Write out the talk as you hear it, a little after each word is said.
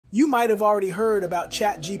You might have already heard about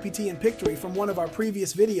ChatGPT and Pictory from one of our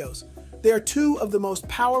previous videos. They are two of the most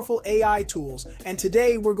powerful AI tools, and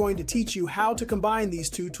today we're going to teach you how to combine these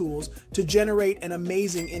two tools to generate an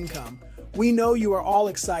amazing income. We know you are all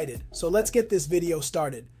excited, so let's get this video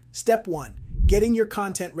started. Step 1. Getting your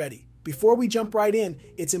content ready. Before we jump right in,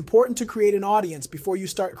 it's important to create an audience before you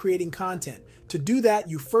start creating content. To do that,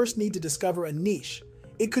 you first need to discover a niche.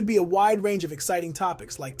 It could be a wide range of exciting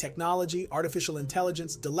topics like technology, artificial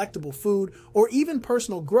intelligence, delectable food, or even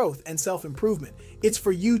personal growth and self-improvement. It's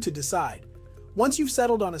for you to decide. Once you've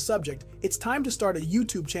settled on a subject, it's time to start a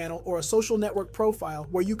YouTube channel or a social network profile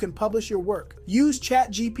where you can publish your work. Use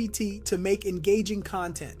ChatGPT to make engaging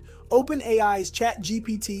content. OpenAI's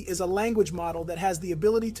ChatGPT is a language model that has the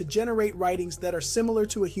ability to generate writings that are similar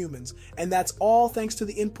to a human's, and that's all thanks to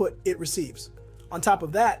the input it receives. On top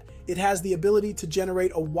of that, it has the ability to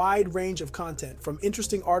generate a wide range of content, from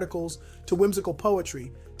interesting articles to whimsical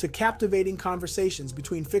poetry to captivating conversations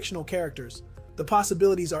between fictional characters. The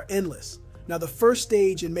possibilities are endless. Now, the first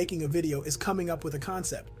stage in making a video is coming up with a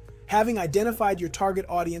concept. Having identified your target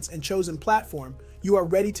audience and chosen platform, you are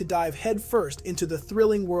ready to dive headfirst into the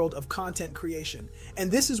thrilling world of content creation.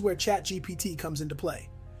 And this is where ChatGPT comes into play.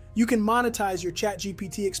 You can monetize your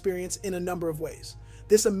ChatGPT experience in a number of ways.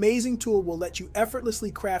 This amazing tool will let you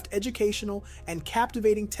effortlessly craft educational and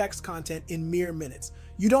captivating text content in mere minutes.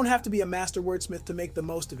 You don't have to be a master wordsmith to make the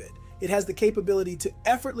most of it. It has the capability to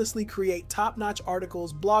effortlessly create top-notch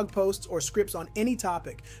articles, blog posts, or scripts on any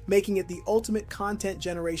topic, making it the ultimate content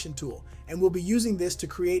generation tool. And we'll be using this to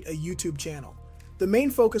create a YouTube channel. The main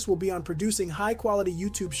focus will be on producing high-quality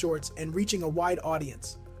YouTube shorts and reaching a wide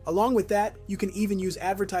audience. Along with that, you can even use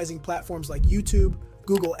advertising platforms like YouTube,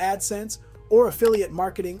 Google AdSense, or affiliate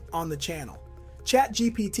marketing on the channel.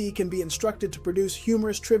 ChatGPT can be instructed to produce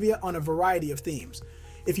humorous trivia on a variety of themes.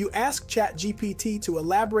 If you ask ChatGPT to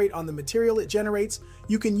elaborate on the material it generates,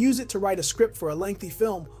 you can use it to write a script for a lengthy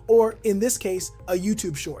film, or in this case, a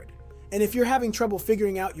YouTube short. And if you're having trouble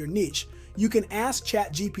figuring out your niche, you can ask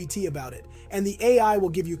ChatGPT about it, and the AI will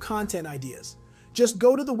give you content ideas. Just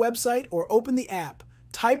go to the website or open the app,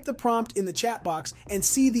 type the prompt in the chat box, and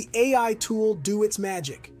see the AI tool do its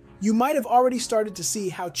magic. You might have already started to see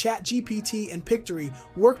how ChatGPT and Pictory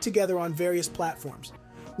work together on various platforms.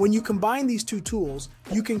 When you combine these two tools,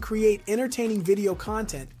 you can create entertaining video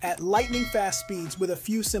content at lightning-fast speeds with a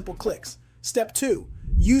few simple clicks. Step 2.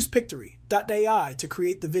 Use Pictory.ai to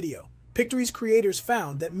create the video. Pictory's creators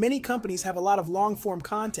found that many companies have a lot of long-form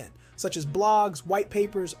content, such as blogs, white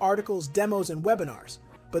papers, articles, demos, and webinars.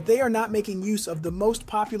 But they are not making use of the most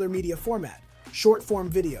popular media format,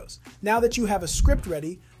 short-form videos. Now that you have a script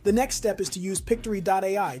ready, the next step is to use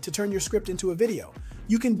Pictory.ai to turn your script into a video.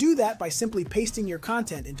 You can do that by simply pasting your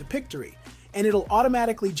content into Pictory, and it'll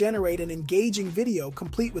automatically generate an engaging video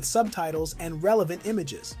complete with subtitles and relevant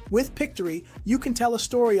images. With Pictory, you can tell a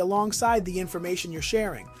story alongside the information you're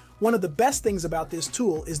sharing. One of the best things about this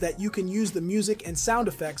tool is that you can use the music and sound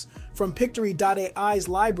effects from Pictory.ai's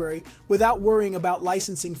library without worrying about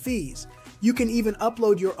licensing fees. You can even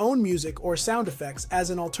upload your own music or sound effects as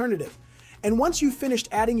an alternative. And once you've finished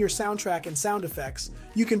adding your soundtrack and sound effects,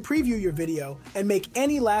 you can preview your video and make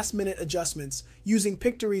any last-minute adjustments using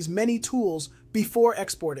Pictory's many tools before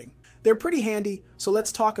exporting. They're pretty handy, so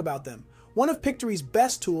let's talk about them. One of Pictory's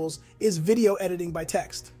best tools is video editing by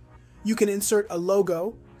text. You can insert a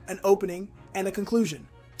logo, an opening, and a conclusion,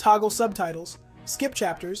 toggle subtitles, skip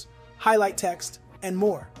chapters, highlight text, and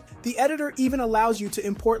more. The editor even allows you to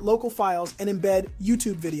import local files and embed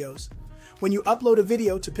YouTube videos. When you upload a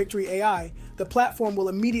video to Pictory AI, the platform will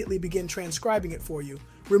immediately begin transcribing it for you,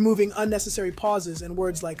 removing unnecessary pauses and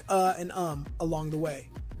words like and along the way.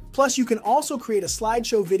 Plus, you can also create a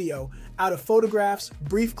slideshow video out of photographs,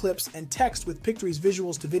 brief clips, and text with Pictory's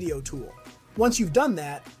Visuals to Video tool. Once you've done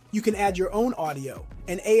that, you can add your own audio,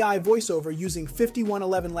 an AI voiceover using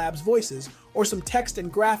 5111 Labs voices, or some text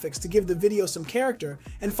and graphics to give the video some character,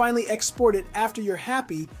 and finally export it after you're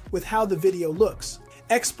happy with how the video looks.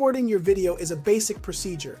 Exporting your video is a basic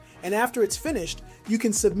procedure, and after it's finished, you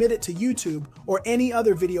can submit it to YouTube or any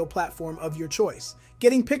other video platform of your choice.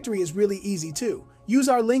 Getting Pictory is really easy too. Use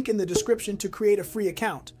our link in the description to create a free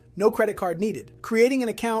account. No credit card needed. Creating an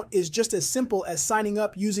account is just as simple as signing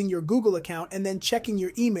up using your Google account and then checking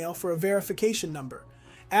your email for a verification number.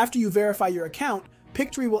 After you verify your account,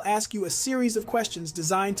 Pictory will ask you a series of questions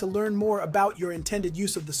designed to learn more about your intended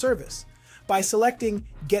use of the service. By selecting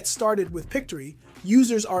Get Started with Pictory,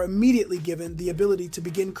 users are immediately given the ability to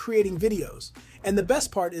begin creating videos. And the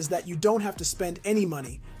best part is that you don't have to spend any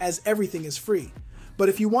money, as everything is free. But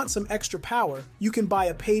if you want some extra power, you can buy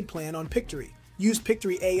a paid plan on Pictory. use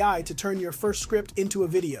Pictory AI to turn your first script into a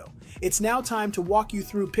video. It's now time to walk you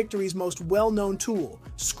through Pictory's most well-known tool,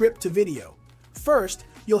 script to video. First,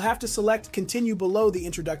 you'll have to select Continue below the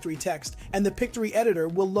introductory text, and the Pictory editor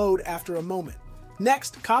will load after a moment.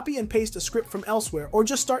 Next, copy and paste a script from elsewhere, or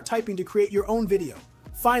just start typing to create your own video.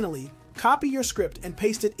 Finally, copy your script and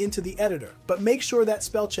paste it into the editor, but make sure that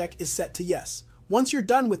spell check is set to yes. Once you're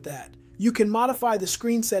done with that, you can modify the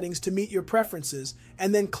screen settings to meet your preferences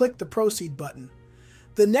and then click the Proceed button.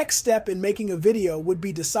 The next step in making a video would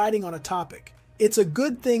be deciding on a topic. It's a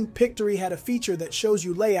good thing Pictory had a feature that shows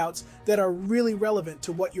you layouts that are really relevant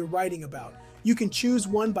to what you're writing about. You can choose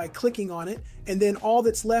one by clicking on it, and then all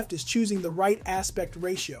that's left is choosing the right aspect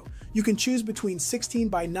ratio. You can choose between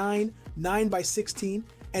 16:9, 9:16,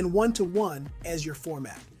 and 1:1 as your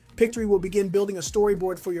format. Pictory will begin building a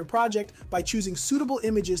storyboard for your project by choosing suitable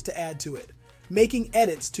images to add to it. Making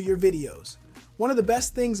edits to your videos. One of the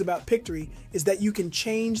best things about Pictory is that you can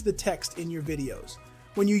change the text in your videos.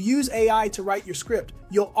 When you use AI to write your script,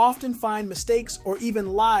 you'll often find mistakes or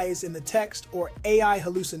even lies in the text or AI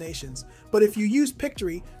hallucinations. But if you use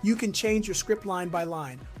Pictory, you can change your script line by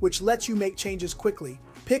line, which lets you make changes quickly.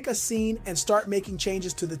 Pick a scene and start making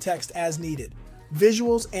changes to the text as needed.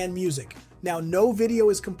 Visuals and music. Now, no video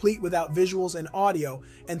is complete without visuals and audio,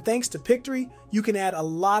 and thanks to Pictory, you can add a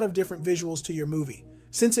lot of different visuals to your movie.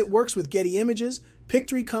 Since it works with Getty Images,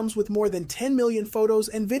 Pictory comes with more than 10 million photos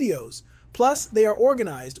and videos. Plus, they are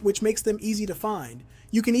organized, which makes them easy to find.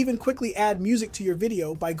 You can even quickly add music to your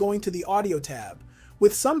video by going to the Audio tab.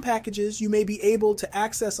 With some packages, you may be able to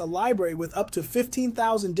access a library with up to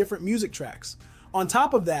 15,000 different music tracks. On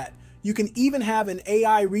top of that, you can even have an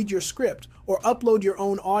AI read your script or upload your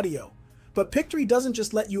own audio. But Pictory doesn't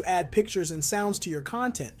just let you add pictures and sounds to your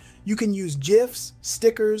content. You can use GIFs,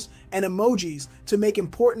 stickers, and emojis to make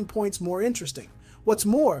important points more interesting. What's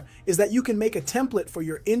more is that you can make a template for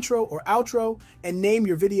your intro or outro and name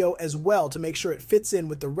your video as well to make sure it fits in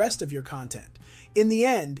with the rest of your content. In the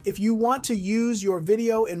end, if you want to use your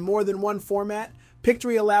video in more than one format,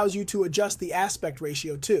 Pictory allows you to adjust the aspect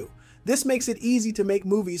ratio too. This makes it easy to make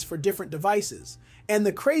movies for different devices. And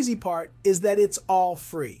the crazy part is that it's all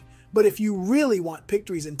free. But if you really want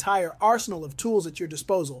Pictory's entire arsenal of tools at your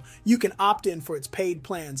disposal, you can opt in for its paid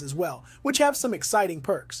plans as well, which have some exciting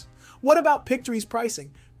perks. What about Pictory's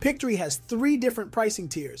pricing? Pictory has 3 different pricing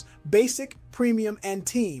tiers, basic, premium, and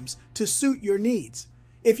teams, to suit your needs.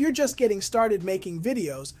 If you're just getting started making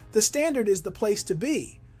videos, the standard is the place to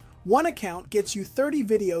be. One account gets you 30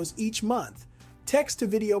 videos each month,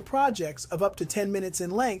 text-to-video projects of up to 10 minutes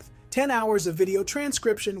in length, 10 hours of video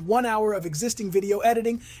transcription, 1 hour of existing video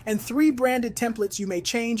editing, and 3 branded templates you may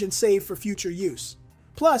change and save for future use.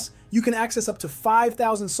 Plus, you can access up to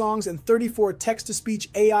 5,000 songs and 34 text-to-speech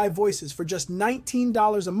AI voices for just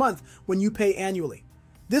 $19 a month when you pay annually.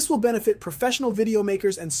 This will benefit professional video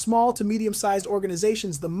makers and small to medium-sized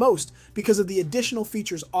organizations the most because of the additional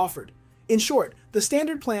features offered. In short, the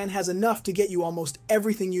standard plan has enough to get you almost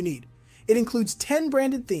everything you need. It includes 10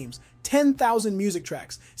 branded themes, 10,000 music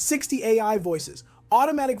tracks, 60 AI voices,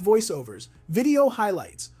 automatic voiceovers, video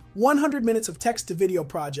highlights, 100 minutes of text-to-video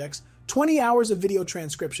projects, 20 hours of video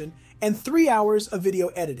transcription, and 3 hours of video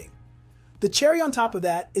editing. The cherry on top of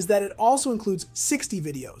that is that it also includes 60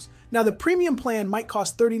 videos. Now, the premium plan might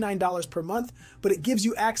cost $39 per month, but it gives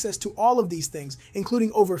you access to all of these things,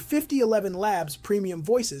 including over 50 11 Labs premium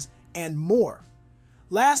voices and more.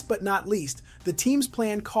 Last but not least, the Teams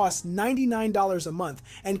plan costs $99 a month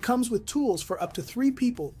and comes with tools for up to 3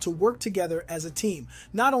 people to work together as a team.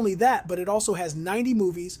 Not only that, but it also has 90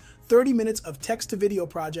 movies, 30 minutes of text-to-video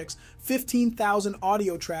projects, 15,000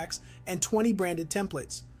 audio tracks, and 20 branded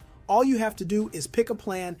templates. All you have to do is pick a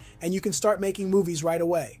plan and you can start making movies right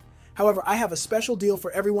away. However, I have a special deal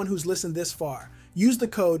for everyone who's listened this far. Use the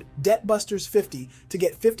code DEBTBUSTERS50 to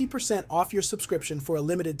get 50% off your subscription for a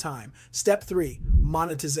limited time. Step 3,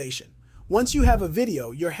 monetization. Once you have a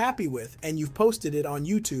video you're happy with and you've posted it on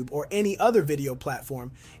YouTube or any other video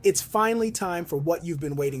platform, it's finally time for what you've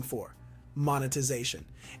been waiting for, monetization.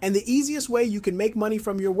 And the easiest way you can make money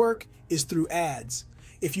from your work is through ads.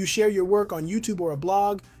 If you share your work on YouTube or a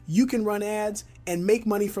blog, you can run ads and make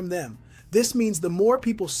money from them. This means the more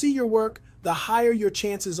people see your work, the higher your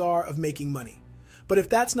chances are of making money. But if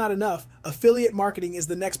that's not enough, affiliate marketing is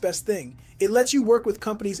the next best thing. It lets you work with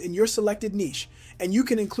companies in your selected niche, and you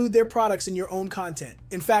can include their products in your own content.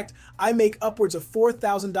 In fact, I make upwards of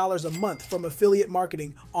 $4,000 a month from affiliate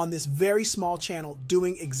marketing on this very small channel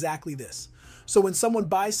doing exactly this. So when someone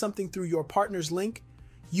buys something through your partner's link,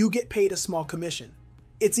 you get paid a small commission.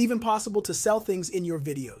 It's even possible to sell things in your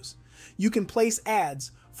videos. You can place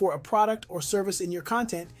ads for a product or service in your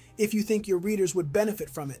content if you think your readers would benefit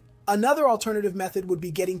from it. Another alternative method would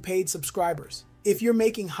be getting paid subscribers. If you're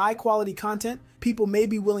making high-quality content, people may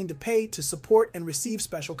be willing to pay to support and receive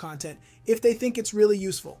special content if they think it's really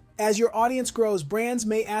useful. As your audience grows, brands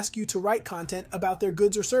may ask you to write content about their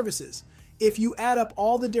goods or services. If you add up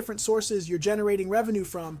all the different sources you're generating revenue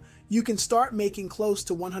from, you can start making close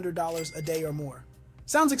to $100 a day or more.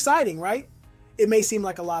 Sounds exciting, right? It may seem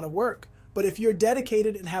like a lot of work, but if you're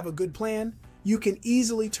dedicated and have a good plan, you can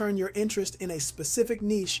easily turn your interest in a specific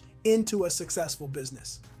niche into a successful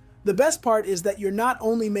business. The best part is that you're not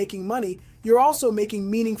only making money, you're also making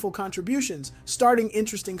meaningful contributions, starting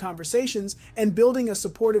interesting conversations, and building a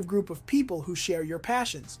supportive group of people who share your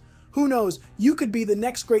passions. Who knows, you could be the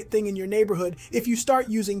next great thing in your neighborhood if you start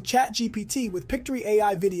using ChatGPT with Pictory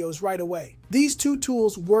AI videos right away. These two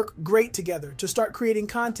tools work great together to start creating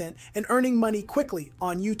content and earning money quickly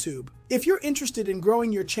on YouTube. If you're interested in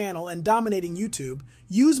growing your channel and dominating YouTube,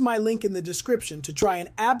 use my link in the description to try an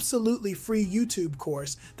absolutely free YouTube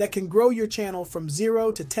course that can grow your channel from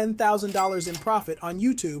 $0 to $10,000 in profit on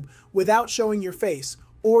YouTube without showing your face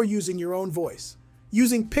or using your own voice.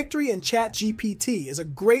 Using Pictory and ChatGPT is a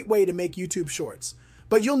great way to make YouTube Shorts,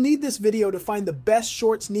 but you'll need this video to find the best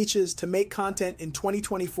Shorts niches to make content in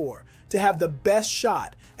 2024 to have the best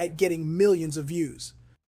shot at getting millions of views.